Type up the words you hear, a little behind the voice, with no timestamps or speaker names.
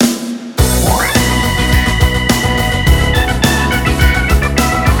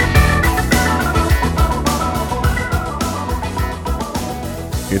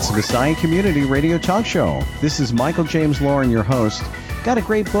It's the Messiah Community Radio Talk Show. This is Michael James Lauren, your host. Got a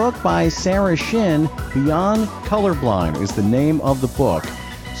great book by Sarah Shin. Beyond Colorblind is the name of the book.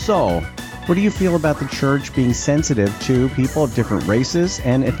 So, what do you feel about the church being sensitive to people of different races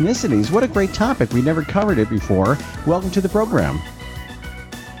and ethnicities? What a great topic. We never covered it before. Welcome to the program.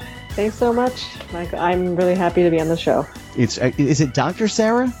 Thanks so much, Michael. I'm really happy to be on the show. Is it Dr.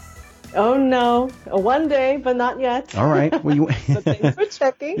 Sarah? Oh, no. One day, but not yet. All right. Well, but thanks for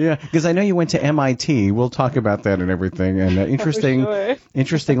checking. Yeah, because I know you went to MIT. We'll talk about that and everything. And interesting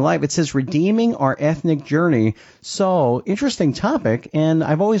life. It says redeeming our ethnic journey. So, interesting topic. And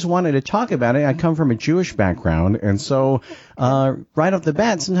I've always wanted to talk about it. I come from a Jewish background. And so, right off the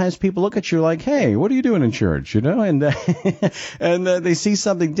bat, sometimes people look at you like, hey, what are you doing in church? You know, and they see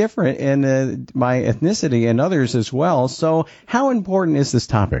something different in my ethnicity and others as well. So, how important is this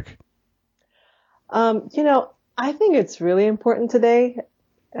topic? I think it's really important today,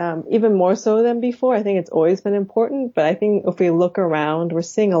 even more so than before. I think it's always been important, but I think if we look around, we're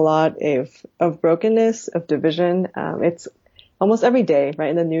seeing a lot of brokenness, of division. It's almost every day, right,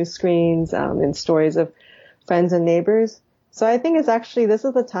 in the news screens, in stories of friends and neighbors. So I think this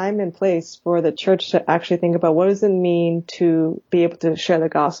is the time and place for the church to actually think about what does it mean to be able to share the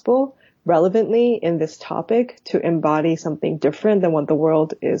gospel relevantly in this topic, to embody something different than what the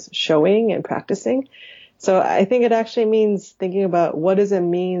world is showing and practicing. So I think it actually means thinking about what does it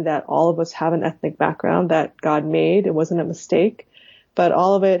mean that all of us have an ethnic background that God made. It wasn't a mistake, but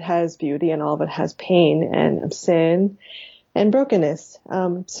all of it has beauty and all of it has pain and sin and brokenness.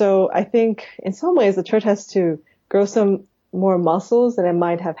 So I think in some ways the church has to grow some more muscles than it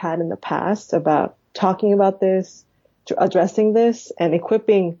might have had in the past about talking about this, addressing this, and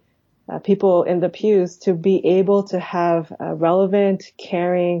equipping people in the pews to be able to have relevant,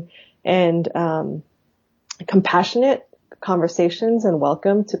 caring, and compassionate conversations and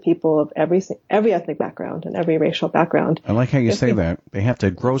welcome to people of every ethnic background and every racial background. I like how you say that. They have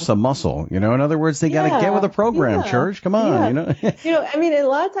to grow some muscle, you know. In other words, they got to get with the program, church. Come on, you know. A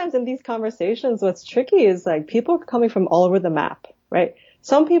lot of times in these conversations, what's tricky is like people are coming from all over the map, right?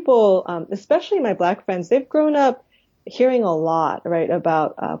 Some people, especially my Black friends, they've grown up hearing a lot, right,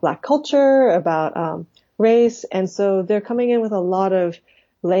 about Black culture, about race, and so they're coming in with a lot of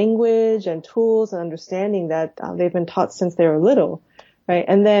language and tools and understanding that they've been taught since they were little, right?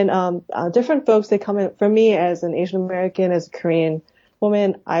 And then different folks, they come in. For me, as an Asian American, as a Korean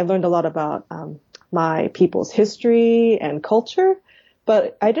woman, I learned a lot about my people's history and culture,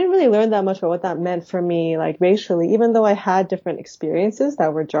 but I didn't really learn that much about what that meant for me, like racially, even though I had different experiences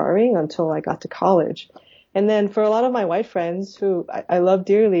that were jarring until I got to college. And then for a lot of my white friends who I love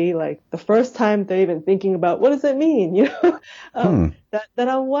dearly, like the first time they're even thinking about what does it mean, that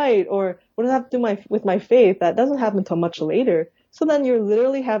I'm white, or what does that have to do with my faith, that doesn't happen until much later. So then you're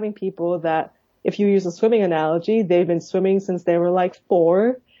literally having people that, if you use a swimming analogy, they've been swimming since they were like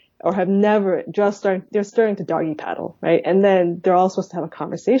 4 or have never they're starting to doggy paddle, right? And then they're all supposed to have a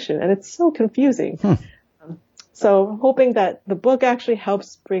conversation, and it's so confusing. So I'm hoping that the book actually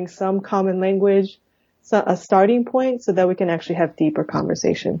helps bring some common language, a starting point, so that we can actually have deeper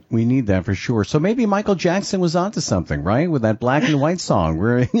conversation. We need that for sure. So maybe Michael Jackson was onto something, right? With that black and white song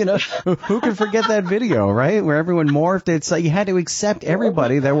where, who can forget that video, right? Where everyone morphed. It's like you had to accept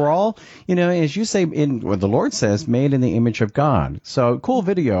everybody that we're all, as you say, in what the Lord says, made in the image of God. So cool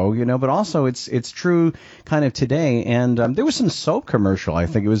video, but also it's true kind of today. And there was some soap commercial, I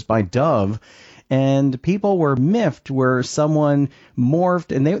think it was by Dove. And people were miffed where someone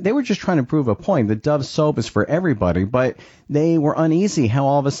morphed, and they were just trying to prove a point. The Dove soap is for everybody, but they were uneasy how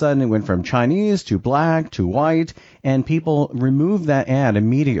all of a sudden it went from Chinese to black to white, and people removed that ad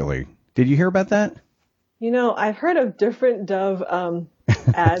immediately. Did you hear about that? I've heard of different Dove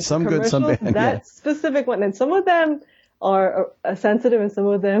ads, some good, some bad. That specific one, and some of them are sensitive, and some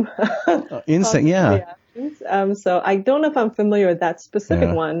of them instant, yeah. So I don't know if I'm familiar with that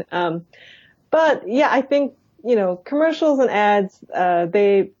specific one. But yeah, I think, commercials and ads,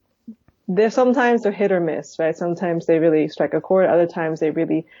 they're sometimes they're hit or miss, right? Sometimes they really strike a chord. Other times they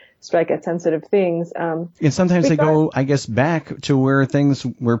really strike at sensitive things. And sometimes they go, I guess, back to where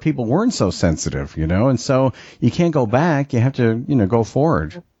people weren't so sensitive, and so you can't go back. You have to, go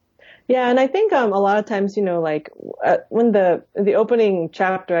forward. Yeah. And I think, a lot of times, when in the opening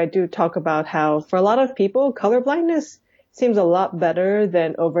chapter, I do talk about how for a lot of people, colorblindness seems a lot better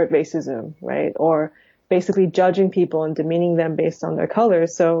than overt racism, right? Or basically judging people and demeaning them based on their color.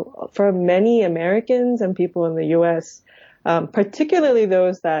 So for many Americans and people in the U.S., particularly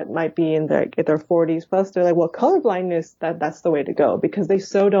those that might be in their 40s plus, they're like, well, colorblindness, that's the way to go, because they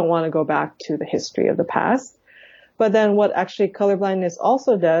so don't want to go back to the history of the past. But then what actually colorblindness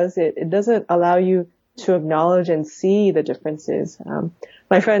also does, it doesn't allow you to acknowledge and see the differences.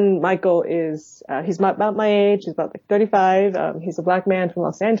 My friend Michael he's about my age. He's about like 35. He's a black man from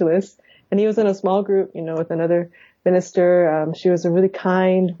Los Angeles, and he was in a small group, with another minister. She was a really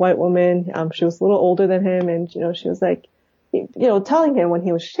kind white woman. She was a little older than him, and, she was like, telling him when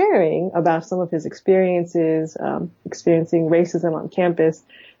he was sharing about some of his experiences, experiencing racism on campus,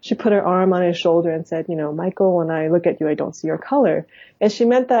 she put her arm on his shoulder and said, Michael, when I look at you, I don't see your color. And she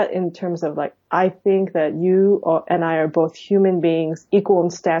meant that in terms of like, I think that you and I are both human beings, equal in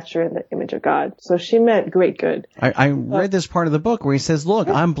stature in the image of God. So she meant great good. I read this part of the book where he says, look,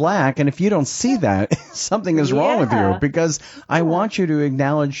 I'm black, and if you don't see that, something is wrong with you, because I want you to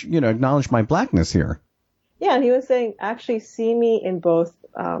acknowledge my blackness here. Yeah, and he was saying, actually see me in both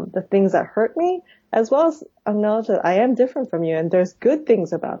the things that hurt me, as well as acknowledge that I am different from you, and there's good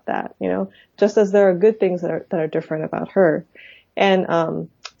things about that, just as there are good things that are different about her. And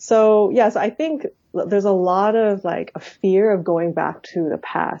so yes, I think there's a lot of like a fear of going back to the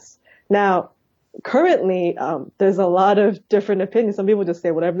past. Now, currently, there's a lot of different opinions. Some people just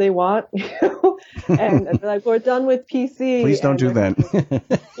say whatever they want, and they're like, we're done with PC. Please don't do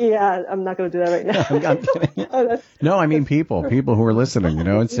that. Yeah, I'm not going to do that right now. I'm kidding. No, I mean people who are listening,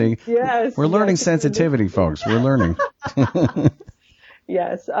 and saying, yes, we're learning sensitivity, folks. We're learning.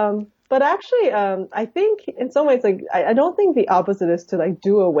 Yes. But actually, I think in some ways, like, I don't think the opposite is to like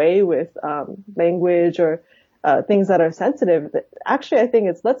do away with, language or, things that are sensitive. Actually, I think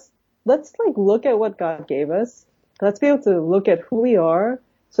it's let's like look at what God gave us. Let's be able to look at who we are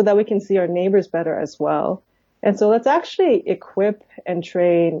so that we can see our neighbors better as well. And so let's actually equip and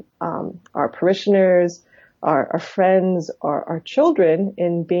train, our parishioners, our friends, our children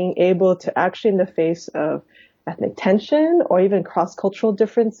in being able to actually, in the face of ethnic tension or even cross-cultural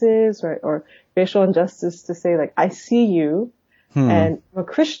differences or racial injustice, to say like, I see you and I'm a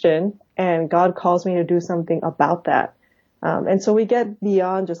Christian and God calls me to do something about that. And so we get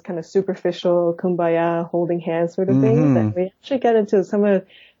beyond just kind of superficial kumbaya, holding hands sort of things, and we actually get into some of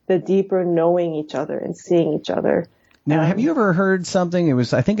the deeper knowing each other and seeing each other. Now, have you ever heard something? It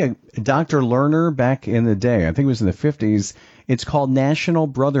was, I think, a Dr. Lerner back in the day. I think it was in the 50s. It's called National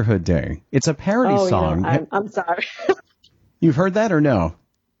Brotherhood Day. It's a parody song. I'm sorry. You've heard that or no?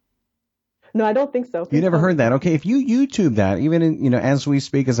 No, I don't think so. You never heard that? Okay, if you YouTube that, even in, as we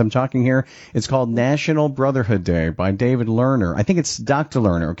speak, as I'm talking here, it's called National Brotherhood Day by David Lerner. I think it's Dr.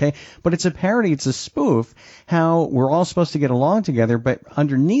 Lerner, okay? But it's a parody, it's a spoof, how we're all supposed to get along together, but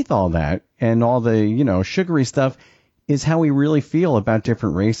underneath all that and all the, sugary stuff is how we really feel about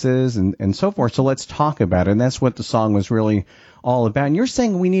different races and so forth. So let's talk about it. And that's what the song was really all about. And you're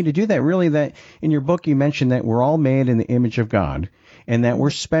saying we need to do that, really, that in your book you mentioned that we're all made in the image of God, and that we're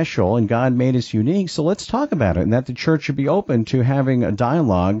special and God made us unique. So let's talk about it, and that the church should be open to having a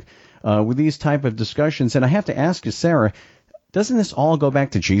dialogue with these type of discussions. And I have to ask you, Sarah, doesn't this all go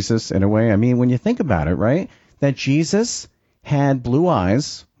back to Jesus in a way? I mean, when you think about it, right, that Jesus had blue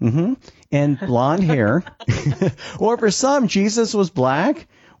eyes and blonde hair, or for some, Jesus was black,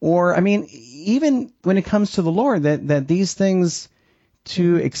 or, I mean, even when it comes to the Lord, that these things,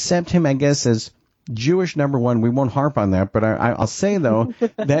 to accept him, I guess, as Jewish, number one, we won't harp on that, but I'll say, though,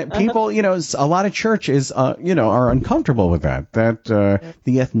 that people, a lot of churches, are uncomfortable with that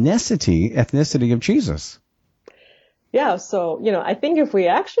the ethnicity of Jesus. Yeah, so, I think if we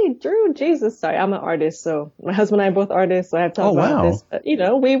actually drew Jesus, sorry, I'm an artist, so my husband and I are both artists, so I have to talk about this, but,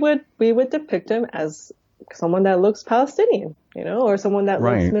 we would depict him as someone that looks Palestinian, or someone that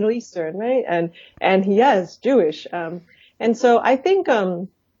looks Middle Eastern, right? And he is Jewish. And so I think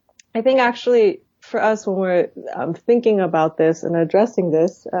actually for us, when we're thinking about this and addressing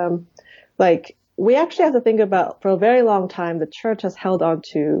this, we actually have to think about, for a very long time, the church has held on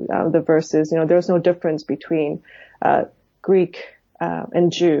to the verses. There's no difference between Greek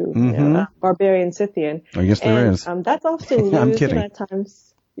and Jew, barbarian, Scythian. I guess there is. That's often used at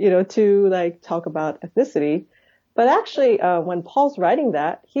times, to talk about ethnicity. But actually, when Paul's writing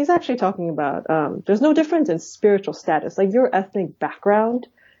that, he's actually talking about there's no difference in spiritual status. Like, your ethnic background,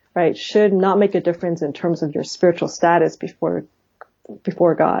 right, should not make a difference in terms of your spiritual status before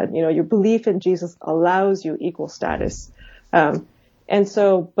God. Your belief in Jesus allows you equal status. And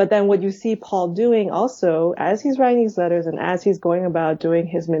so, but then what you see Paul doing also, as he's writing these letters and as he's going about doing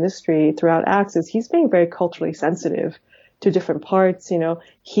his ministry throughout Acts, is he's being very culturally sensitive to different parts.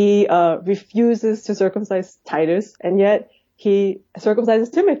 He refuses to circumcise Titus, and yet he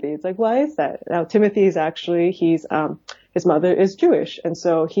circumcises Timothy. It's like, why is that? Now, Timothy is actually, his mother is Jewish, and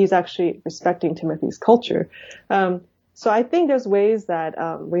so he's actually respecting Timothy's culture. So I think there's ways that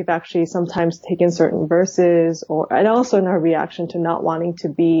we've actually sometimes taken certain verses, and also in our reaction to not wanting to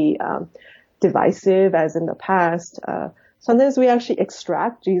be divisive, as in the past. Sometimes we actually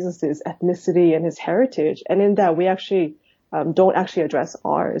extract Jesus's ethnicity and his heritage, and in that we actually don't actually address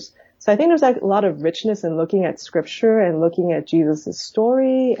ours. So I think there's like a lot of richness in looking at scripture and looking at Jesus'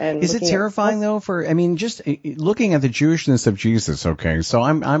 story. And is it terrifying though? Just looking at the Jewishness of Jesus. Okay, so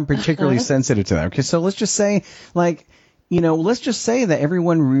I'm particularly sensitive to that. Okay, so let's just say let's just say that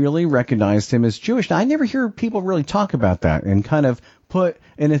everyone really recognized him as Jewish. Now, I never hear people really talk about that and kind of put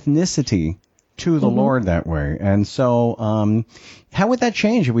an ethnicity to the Lord that way. And so, how would that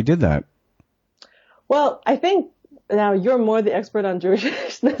change if we did that? Well, I think now you're more the expert on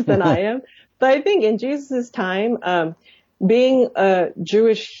Jewishness than I am, but I think in Jesus' time, being a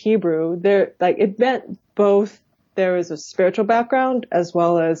Jewish Hebrew, it meant both. There was a spiritual background as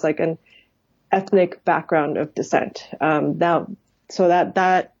well as like an ethnic background of descent. So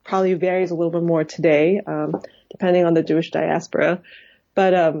that probably varies a little bit more today, depending on the Jewish diaspora.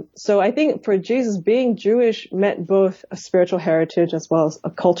 But so I think for Jesus, being Jewish meant both a spiritual heritage as well as a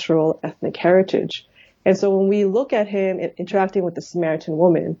cultural ethnic heritage. And so when we look at him interacting with the Samaritan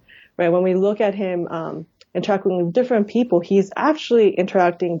woman, right, when we look at him interacting with different people, he's actually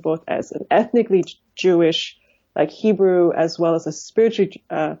interacting both as an ethnically Jewish, like Hebrew, as well as a spiritually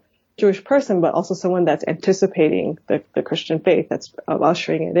Jewish person, but also someone that's anticipating the Christian faith, that's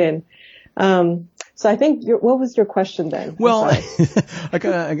ushering it in. So I think what was your question then? Well,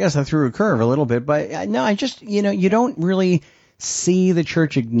 I guess I threw a curve a little bit, but no, I just, you don't really see the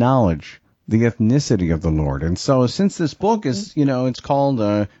church acknowledge the ethnicity of the Lord. And so since this book is, it's called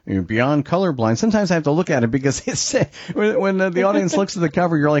Beyond Colorblind, sometimes I have to look at it because it's, when the audience looks at the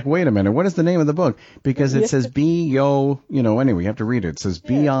cover, you're like, wait a minute, what is the name of the book? Because it says anyway, you have to read it. It says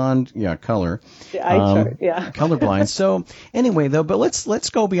Beyond, Color. The eye chart, Colorblind. So anyway, though, but let's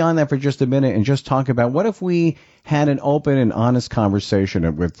go beyond that for just a minute and just talk about what if we had an open and honest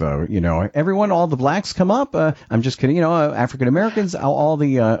conversation with, everyone, all the blacks come up. I'm just kidding. African Americans, all the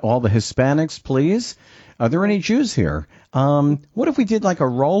Hispanics, please. Are there any Jews here? What if we did like a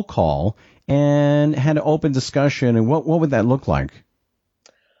roll call and had an open discussion, and what would that look like?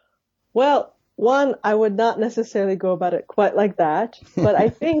 Well, one, I would not necessarily go about it quite like that, but I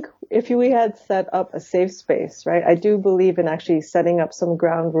think if we had set up a safe space, right? I do believe in actually setting up some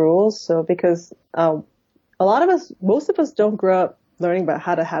ground rules. So because most of us don't grow up learning about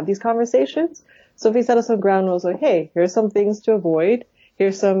how to have these conversations. So if we set up some ground rules like, hey, here's some things to avoid.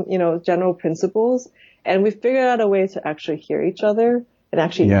 Here's some, general principles. And we figured out a way to actually hear each other and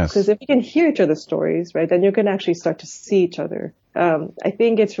actually, because if you can hear each other's stories, right, then you can actually start to see each other. I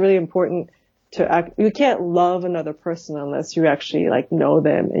think it's really important you can't love another person unless you actually know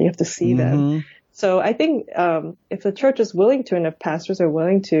them and you have to see them. So I think if the church is willing to, and if pastors are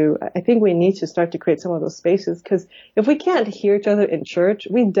willing to, I think we need to start to create some of those spaces, because if we can't hear each other in church,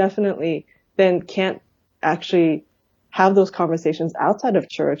 we definitely then can't actually have those conversations outside of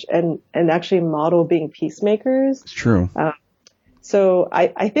church and actually model being peacemakers. It's true. So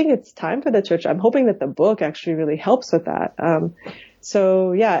I think it's time for the church. I'm hoping that the book actually really helps with that.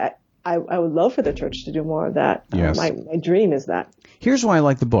 I would love for the church to do more of that. Yes. My dream is that. Here's why I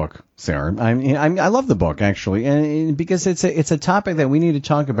like the book, Sarah. I love the book actually, and because it's a topic that we need to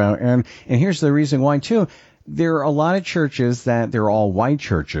talk about, and here's the reason why too. There are a lot of churches that they're all white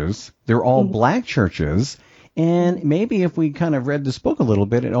churches, they're all black churches, and maybe if we kind of read this book a little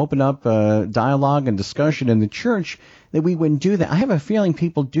bit and open up dialogue and discussion in the church, that we wouldn't do that. I have a feeling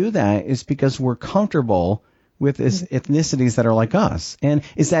people do that is because we're comfortable with ethnicities that are like us. And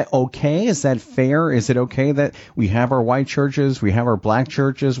is that okay? Is that fair? Is it okay that we have our white churches, we have our black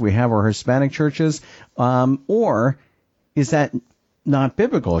churches, we have our Hispanic churches? Or is that not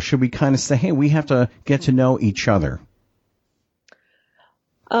biblical? Should we kind of say, hey, we have to get to know each other?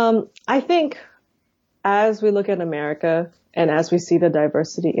 I think as we look at America and as we see the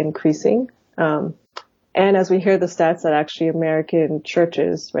diversity increasing, and as we hear the stats that actually American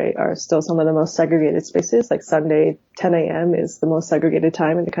churches, right, are still some of the most segregated spaces, like Sunday 10 a.m. is the most segregated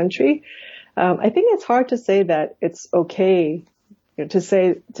time in the country. I think it's hard to say that it's okay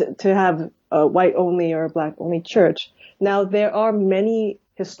to have a white only or a black only church. Now, there are many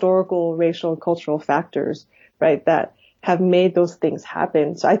historical, racial, and cultural factors, right, that have made those things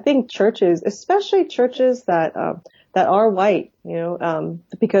happen. So I think churches, especially churches that are white,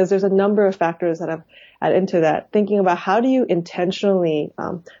 because there's a number of factors that have added into that, thinking about how do you intentionally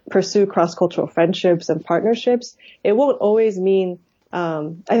pursue cross-cultural friendships and partnerships. It won't always mean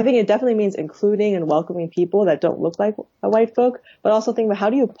I think it definitely means including and welcoming people that don't look like white folk, but also think about how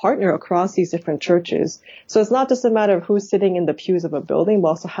do you partner across these different churches? So it's not just a matter of who's sitting in the pews of a building, but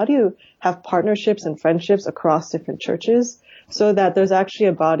also how do you have partnerships and friendships across different churches so that there's actually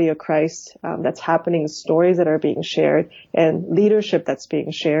a body of Christ that's happening, stories that are being shared, and leadership that's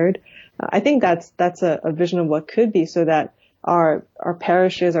being shared. I think that's a vision of what could be, so that our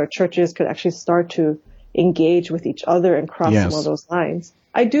parishes, our churches could actually start to engage with each other and cross some of those lines.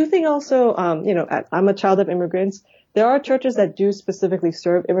 I do think also, I'm a child of immigrants. There are churches that do specifically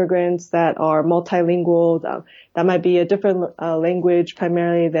serve immigrants that are multilingual, that might be a different language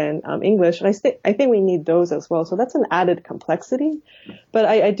primarily than English. And I think we need those as well. So that's an added complexity. But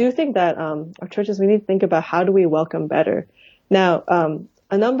I do think that our churches, we need to think about how do we welcome better. Now,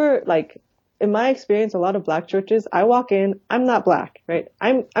 in my experience, a lot of Black churches, I walk in, I'm not Black, right?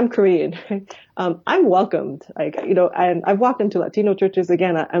 I'm Korean. I'm welcomed, and I've walked into Latino churches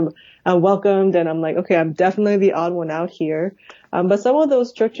again. I'm welcomed, and I'm like, okay, I'm definitely the odd one out here. But some of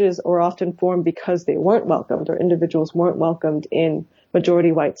those churches were often formed because they weren't welcomed, or individuals weren't welcomed in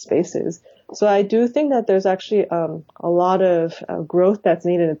majority white spaces. So I do think that there's actually a lot of growth that's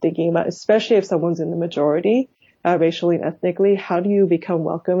needed in thinking about, especially if someone's in the majority. Racially and ethnically, how do you become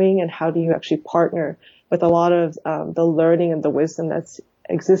welcoming, and how do you actually partner with a lot of the learning and the wisdom that's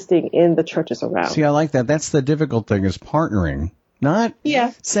existing in the churches around? See, I like that. That's the difficult thing, is partnering. Not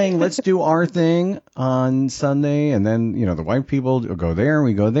saying let's do our thing on Sunday and then, the white people go there and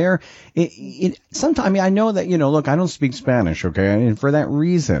we go there. Sometimes, I know that, look, I don't speak Spanish, okay? And for that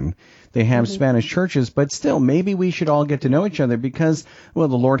reason, they have Spanish churches, but still, maybe we should all get to know each other because, well,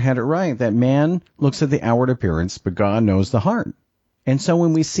 the Lord had it right, that man looks at the outward appearance, but God knows the heart. And so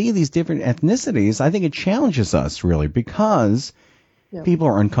when we see these different ethnicities, I think it challenges us really because people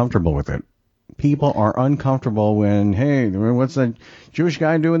are uncomfortable with it. People are uncomfortable when, hey, what's that Jewish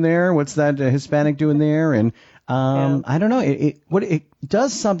guy doing there? What's that Hispanic doing there? And I don't know. It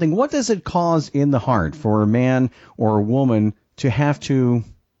does something. What does it cause in the heart for a man or a woman to have to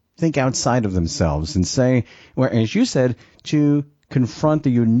think outside of themselves and say, well, as you said, to confront the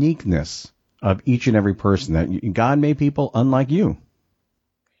uniqueness of each and every person, that God made people unlike you?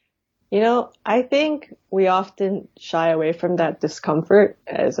 I think we often shy away from that discomfort.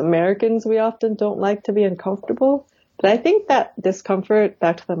 As Americans, we often don't like to be uncomfortable. But I think that discomfort,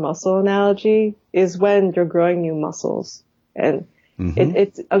 back to the muscle analogy, is when you're growing new muscles. And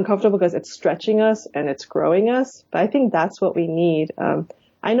it's uncomfortable because it's stretching us and it's growing us. But I think that's what we need.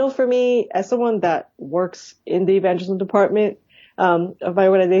 I know for me, as someone that works in the evangelism department of my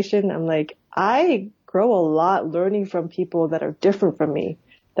organization, I'm like, I grow a lot learning from people that are different from me,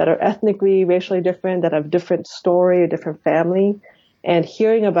 that are ethnically, racially different, that have different story, a different family, and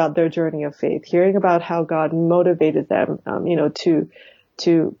hearing about their journey of faith, hearing about how God motivated them,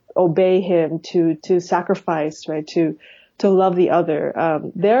 to obey Him, to sacrifice, right, to love the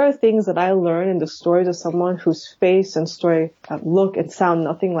other. There are things that I learn in the stories of someone whose face and story look and sound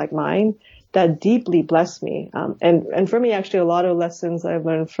nothing like mine that deeply bless me. And for me, actually, a lot of lessons I've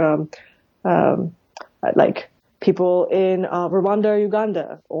learned from, people in Rwanda or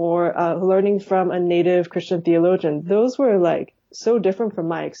Uganda, or learning from a native Christian theologian. Those were so different from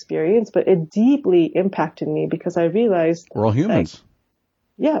my experience, but it deeply impacted me because I realized we're all humans.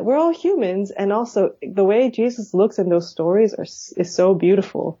 We're all humans. And also the way Jesus looks in those stories is so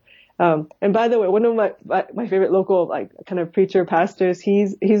beautiful. And by the way, one of my favorite local, kind of preacher pastors,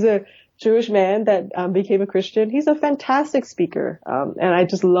 he's a Jewish man that became a Christian. He's a fantastic speaker. And I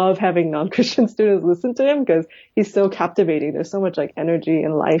just love having non-Christian students listen to him because he's so captivating. There's so much energy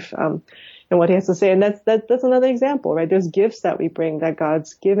and life in what he has to say. And that's another example, right? There's gifts that we bring that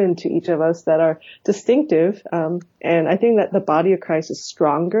God's given to each of us that are distinctive. And I think that the body of Christ is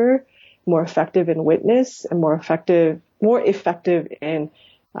stronger, more effective in witness, and more effective in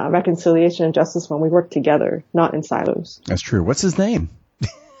reconciliation and justice when we work together, not in silos. That's true. What's his name?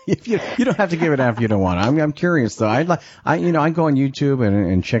 If you don't have to give it out if you don't want. I'm curious though. I go on YouTube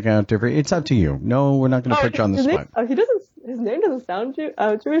and check out different. It's up to you. No, we're not going to put you on the spot. His name doesn't sound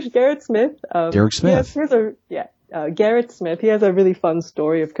Jewish. Garrett Smith. Derek Smith. Garrett Smith. He has a really fun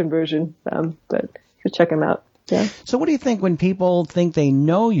story of conversion. But you should check him out. Yeah. So what do you think when people think they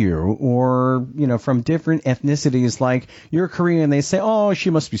know you, or from different ethnicities, like you're Korean, they say, "Oh,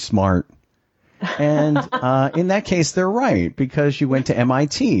 she must be smart." And in that case, they're right, because you went to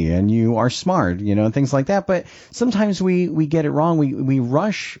MIT and you are smart, and things like that. But sometimes we get it wrong. We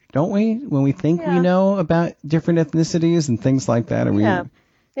rush, don't we, when we think we know about different ethnicities and things like that. Yeah.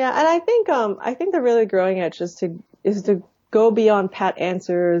 And I think the really growing edge is to go beyond pat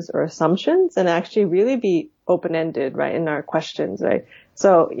answers or assumptions and actually really be open-ended, right, in our questions, right?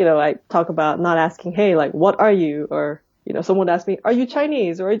 So, you know, I talk about not asking, hey, like, what are you? Or, you know, someone would ask me, are you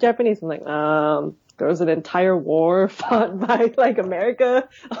Chinese or are you Japanese? I'm like, there was an entire war fought by like America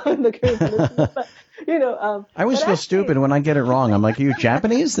on the Korean Peninsula. But, you know, I always feel stupid when I get it wrong. I'm like, are you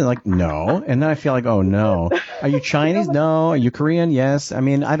Japanese? They're like, no. And then I feel like, oh, no. Are you Chinese? No. Are you Korean? Yes. I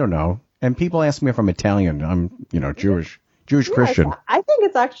mean, I don't know. And people ask me if I'm Italian. I'm, you know, Jewish Christian. I think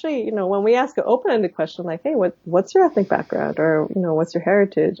it's actually, you know, when we ask an open-ended question like, hey, what's your ethnic background, or, you know, what's your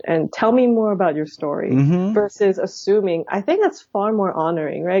heritage, and tell me more about your story, versus assuming, I think that's far more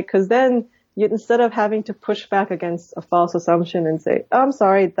honoring, right? Because then instead of having to push back against a false assumption and say, oh, I'm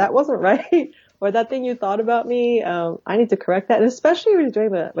sorry, that wasn't right, or that thing you thought about me, I need to correct that. And especially when you're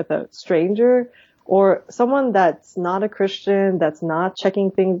doing it with a stranger or someone that's not a Christian, that's not checking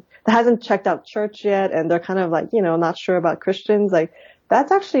things, that hasn't checked out church yet, and they're kind of like, you know, not sure about Christians, like,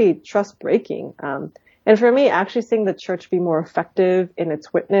 that's actually trust breaking. And for me, actually seeing the church be more effective in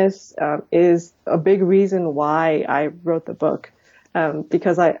its witness, is a big reason why I wrote the book.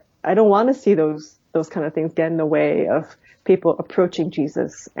 Because I don't want to see those kind of things get in the way of people approaching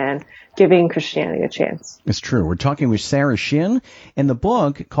Jesus and giving Christianity a chance. It's true. We're talking with Sarah Shin in the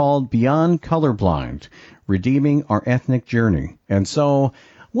book called Beyond Colorblind, Redeeming Our Ethnic Journey. And so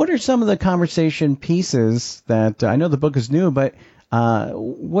what are some of the conversation pieces that, I know the book is new, but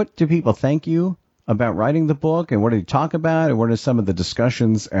what do people thank you about writing the book, and what do you talk about, and what are some of the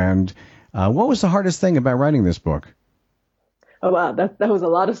discussions, and what was the hardest thing about writing this book? Oh, wow. That was a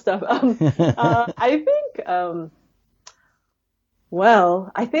lot of stuff. I think,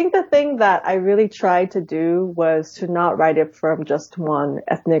 I think the thing that I really tried to do was to not write it from just one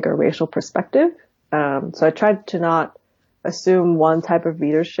ethnic or racial perspective. So I tried to not assume one type of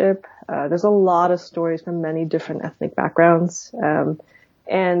readership. There's a lot of stories from many different ethnic backgrounds.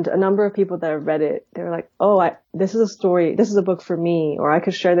 And a number of people that have read it, they were like, oh, this is a story, this is a book for me, or I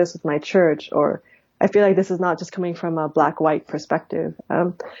could share this with my church, or I feel like this is not just coming from a black-white perspective.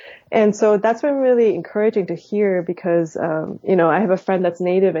 And so that's been really encouraging to hear because, you know, I have a friend that's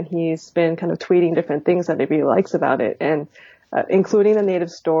Native, and he's been kind of tweeting different things that he really likes about it, and including the Native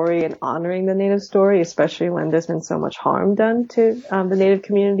story and honoring the Native story, especially when there's been so much harm done to the Native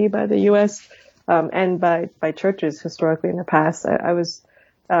community by the U.S. And by churches historically in the past. I was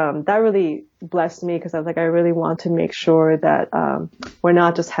that really blessed me because I was like, I really want to make sure that we're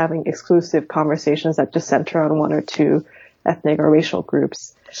not just having exclusive conversations that just center on one or two ethnic or racial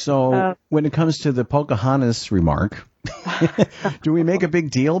groups. So when it comes to the Pocahontas remark, do we make a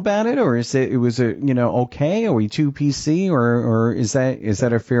big deal about it, or was it okay? Are we too PC, or is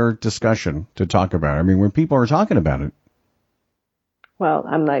that a fair discussion to talk about? I mean, when people are talking about it. Well,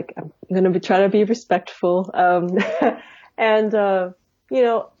 I'm going to try to be respectful. And, you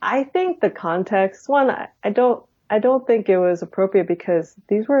know, I think the context, I don't think it was appropriate because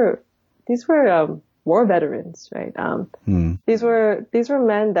these were war veterans, right? These were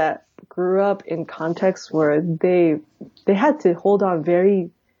men that grew up in contexts where they had to hold on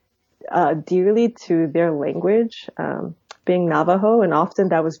very, dearly to their language, being Navajo, and often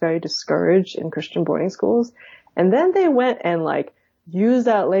that was very discouraged in Christian boarding schools. And then they went and use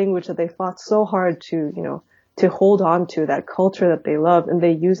that language that they fought so hard to hold on to, that culture that they loved, and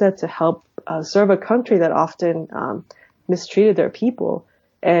they use that to help serve a country that often mistreated their people.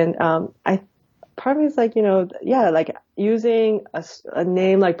 And part of me is using a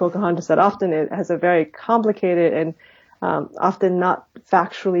name like Pocahontas that often it has a very complicated and often not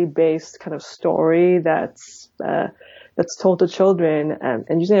factually based kind of story that's told to children,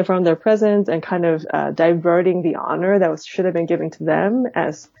 and using it from their presence and kind of diverting the honor that should have been given to them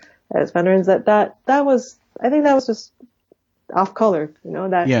as veterans. That was, I think that was just off color,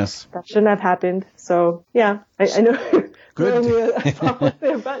 that shouldn't have happened. So yeah, I know. Good.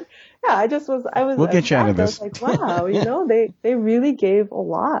 But yeah, I was. We'll get you out of this. I was like, wow, they really gave a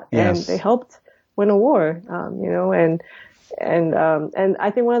lot, and they helped win a war, and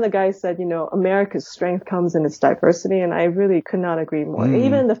I think one of the guys said, America's strength comes in its diversity, and I really could not agree more.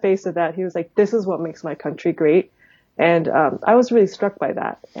 Even in the face of that, he was like, this is what makes my country great. And I was really struck by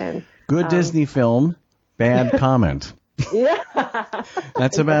that. And good Disney film, bad comment. Yeah.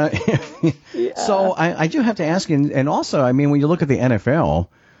 That's about yeah. So I do have to ask, and also, I mean, when you look at the NFL,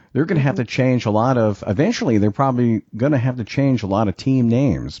 they're going to have to change eventually they're probably going to have to change a lot of team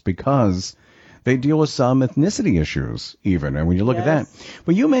names because they deal with some ethnicity issues even. And when you look at that,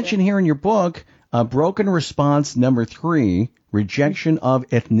 but you mentioned here in your book, broken response number 3, rejection of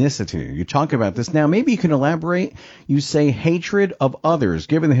ethnicity. You talk about this. Now, maybe you can elaborate. You say hatred of others,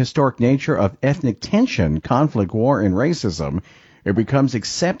 given the historic nature of ethnic tension, conflict, war, and racism, It becomes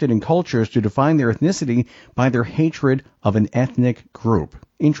accepted in cultures to define their ethnicity by their hatred of an ethnic group.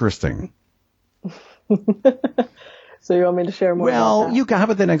 Interesting. So you want me to share more about that? How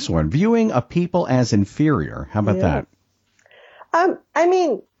about the next one? Viewing a people as inferior. How about that? I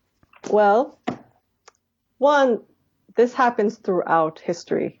mean, well, one, this happens throughout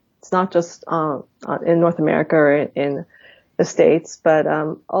history. It's not just in North America or in the States, but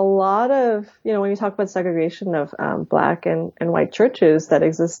a lot of, when you talk about segregation of black and white churches that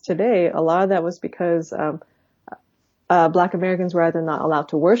exist today, a lot of that was because black Americans were either not allowed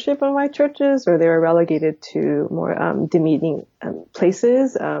to worship in white churches or they were relegated to more demeaning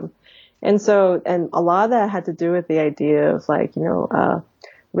places. And a lot of that had to do with the idea of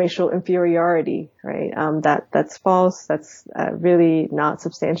racial inferiority, right? That's false. That's really not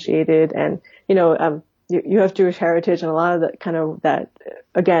substantiated. And, you have Jewish heritage and a lot of that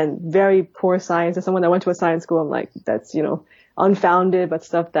again, very poor science. As someone that went to a science school, I'm like, that's, unfounded, but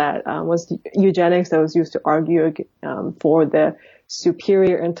stuff that was eugenics that was used to argue for the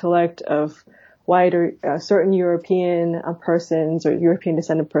superior intellect of white or certain European persons or European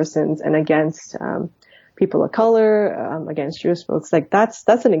descended persons and against people of color, against Jewish folks. Like that's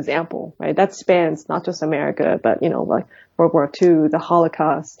an example, right? That spans not just America, but, like World War II, the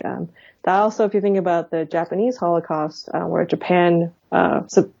Holocaust. That also, if you think about the Japanese Holocaust, where Japan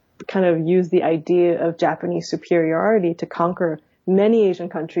kind of used the idea of Japanese superiority to conquer many Asian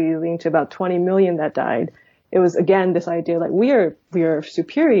countries, leading to about 20 million that died. It was, again, this idea like we are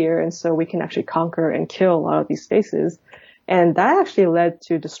superior, and so we can actually conquer and kill a lot of these spaces. And that actually led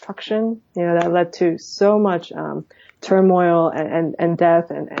to destruction. That led to so much turmoil and death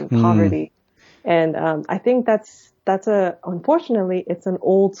and poverty. And I think that's unfortunately, it's an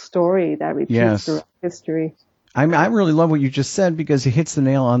old story that repeats throughout history. I really love what you just said because it hits the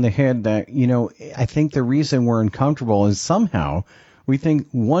nail on the head that, I think the reason we're uncomfortable is somehow we think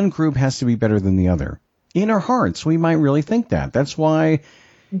one group has to be better than the other. In our hearts, we might really think that. That's why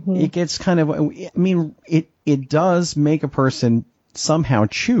it gets it does make a person somehow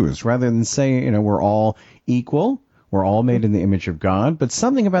choose rather than say, we're all equal. We're all made in the image of God, but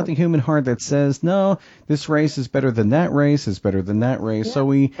something about the human heart that says, no, this race is better than that race, is better than that race. Yeah.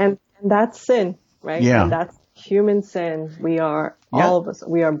 So and that's sin, right? Yeah. And that's human sin. We are, all of us,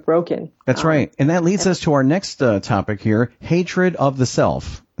 we are broken. That's right. And that leads us to our next topic here, hatred of the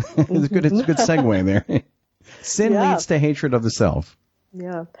self. It's a good segue there. Sin leads to hatred of the self.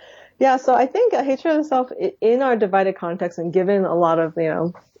 Yeah. Yeah. So I think hatred of the self in our divided context and given a lot of,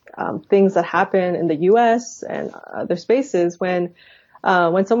 things that happen in the U.S. and other spaces when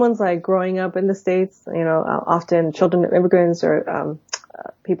someone's like growing up in the States, often children of immigrants or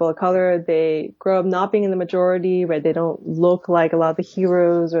people of color, they grow up not being in the majority, right? They don't look like a lot of the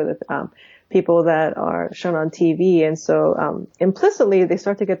heroes or the people that are shown on TV. And so implicitly, they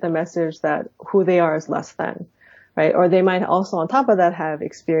start to get the message that who they are is less than, right? Or they might also, on top of that, have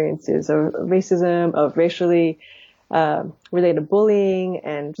experiences of racism, of racially related bullying,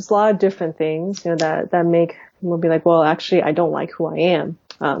 and just a lot of different things, that make people be like, well, actually, I don't like who I am.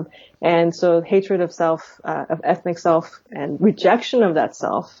 And so hatred of self, of ethnic self and rejection of that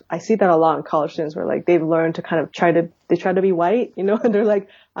self. I see that a lot in college students where like they've learned to kind of try to be white, and they're like,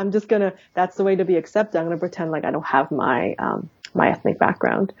 that's the way to be accepted. I'm going to pretend like I don't have my ethnic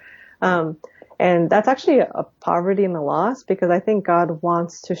background. And that's actually a poverty and a loss because I think God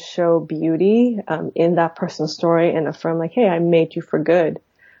wants to show beauty, in that person's story and affirm like, hey, I made you for good.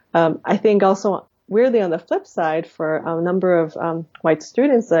 I think also weirdly on the flip side for a number of white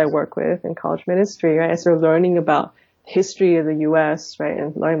students that I work with in college ministry, right, as they're learning about history of the U.S., right,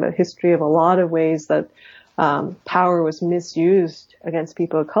 and learning about history of a lot of ways that power was misused against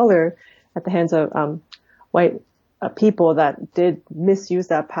people of color at the hands of white people that did misuse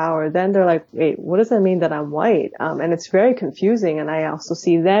that power, then they're like, wait, what does that mean that I'm white? And it's very confusing. And I also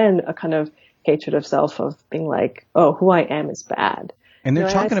see then a kind of hatred of self of being like, oh, who I am is bad. And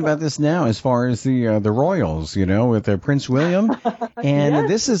they're talking about this now as far as the royals, with Prince William. And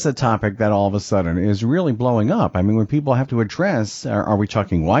this is a topic that all of a sudden is really blowing up. I mean, when people have to address, are we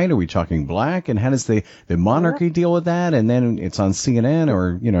talking white? Are we talking black? And how does the monarchy deal with that? And then it's on CNN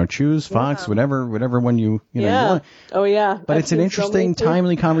or, Choose, Fox, whatever one you want. Oh, yeah. But it's an interesting,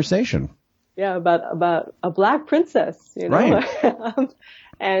 timely conversation. Yeah, about a black princess, Right.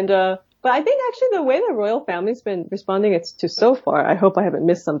 But I think actually the way the royal family's been responding to so far, I hope I haven't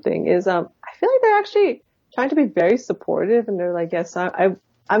missed something, is I feel like they're actually trying to be very supportive, and they're like, yes, I'm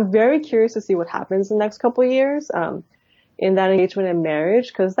very curious to see what happens in the next couple of years. in that engagement in marriage,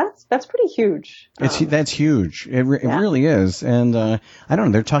 because that's pretty huge. That's huge. It really is. And I don't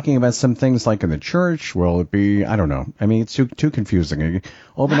know. They're talking about some things like in the church. Will it be? I don't know. I mean, it's too confusing. You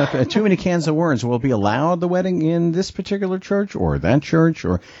open up too many cans of worms. Will it be allowed the wedding in this particular church or that church,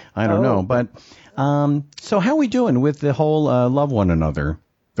 or I don't know. But so how are we doing with the whole love one another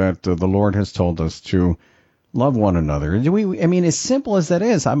that the Lord has told us to love one another? Do we? I mean, as simple as that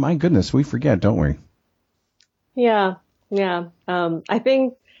is, my goodness, we forget, don't we? Yeah. I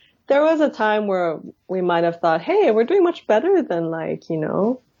think there was a time where we might have thought, hey, we're doing much better than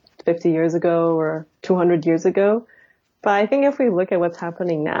 50 years ago or 200 years ago. But I think if we look at what's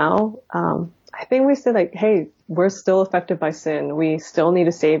happening now, I think we say hey, we're still affected by sin. We still need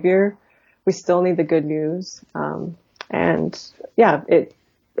a savior. We still need the good news.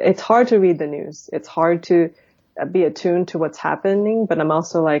 It's hard to read the news. It's hard to be attuned to what's happening, but I'm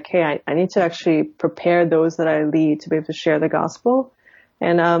also hey, I need to actually prepare those that I lead to be able to share the gospel.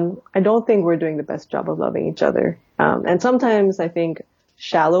 And I don't think we're doing the best job of loving each other. And sometimes I think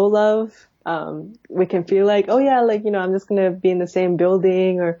shallow love, we can feel I'm just going to be in the same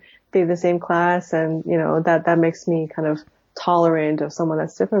building or be in the same class, and that makes me kind of tolerant of someone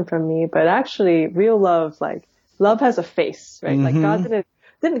that's different from me. But actually, real love, love has a face, right? Mm-hmm.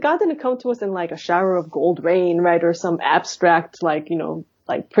 God didn't come to us in a shower of gold rain, right? Or some abstract,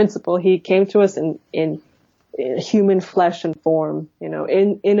 principle. He came to us in human flesh and form,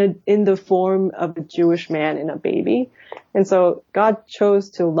 in the form of a Jewish man in a baby. And so God chose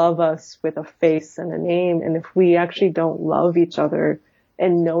to love us with a face and a name. And if we actually don't love each other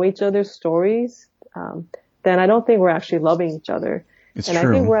and know each other's stories, then I don't think we're actually loving each other. It's and true.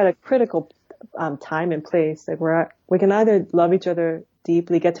 I think we're at a critical time and place. We can either love each other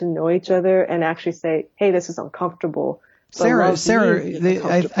deeply, get to know each other, and actually say, hey, this is uncomfortable. Sarah,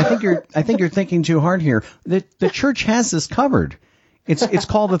 I think you're thinking too hard here. The church has this covered. It's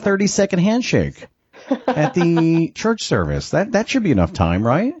called the 30-second handshake at the church service. That should be enough time,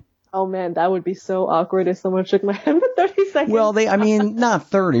 right? Oh man, that would be so awkward if someone shook my hand for 30 seconds. Well, not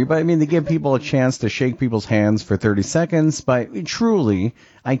 30, but they give people a chance to shake people's hands for 30 seconds. But truly,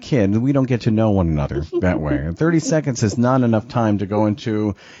 I kid, we don't get to know one another that way. 30 seconds is not enough time to go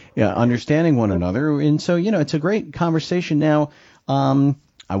into understanding one another. And so, it's a great conversation. Now,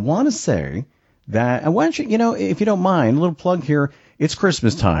 I want to say that I want you, if you don't mind, a little plug here. It's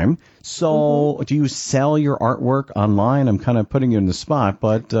Christmas time, so Do you sell your artwork online? I'm kind of putting you in the spot,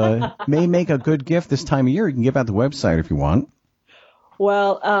 but may make a good gift this time of year. You can give out the website if you want.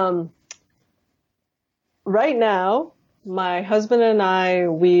 Well, right now, my husband and I,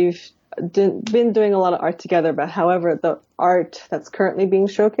 we've been doing a lot of art together, but however, the art that's currently being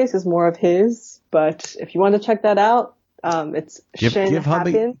showcased is more of his. But if you want to check that out, it's Shin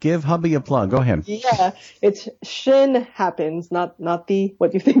Happens. Give hubby a plug. Go ahead. Yeah, it's Shin Happens, not the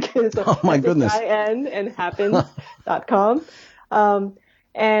what you think it is. Oh my goodness. SHIN and happens.com.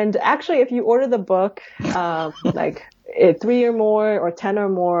 And actually, if you order the book, 3 or more or 10 or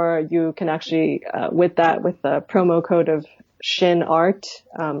more, you can actually with the promo code of Shin Art,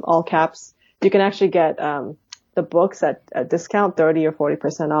 all caps, you can actually get the books at a discount, 30 or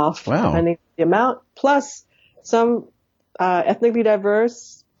 40% off, depending on the amount, plus some ethnically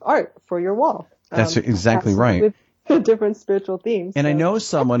diverse art for your wall. That's exactly right. With different spiritual themes. And I know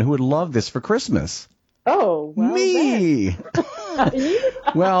someone who would love this for Christmas. Oh, well, me.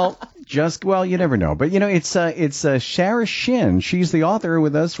 Well, you never know. But, it's Shara Shin. She's the author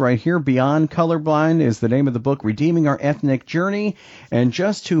with us right here. Beyond Colorblind is the name of the book, Redeeming Our Ethnic Journey. And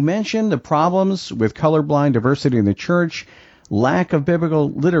just to mention the problems with colorblind diversity in the church, lack of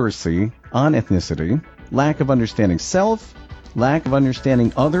biblical literacy on ethnicity, lack of understanding self, lack of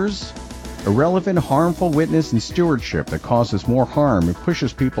understanding others, irrelevant, harmful witness and stewardship that causes more harm and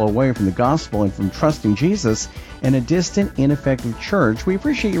pushes people away from the gospel and from trusting Jesus, and a distant, ineffective church. We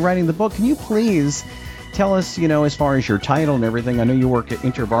appreciate you writing the book. Can you please tell us, as far as your title and everything? I know you work at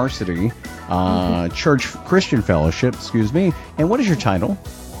InterVarsity Church Christian Fellowship, and what is your title?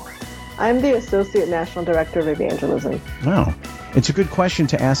 I'm the Associate National Director of Evangelism. Wow. It's a good question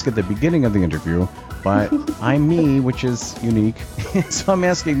to ask at the beginning of the interview, but I'm me, which is unique. So I'm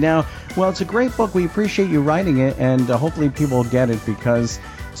asking now. Well, it's a great book. We appreciate you writing it, and hopefully people will get it, because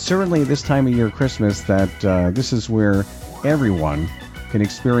certainly this time of year, Christmas, that this is where everyone can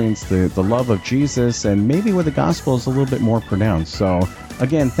experience the love of Jesus, and maybe where the gospel is a little bit more pronounced. So,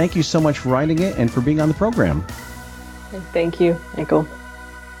 again, thank you so much for writing it and for being on the program. Thank you, Michael.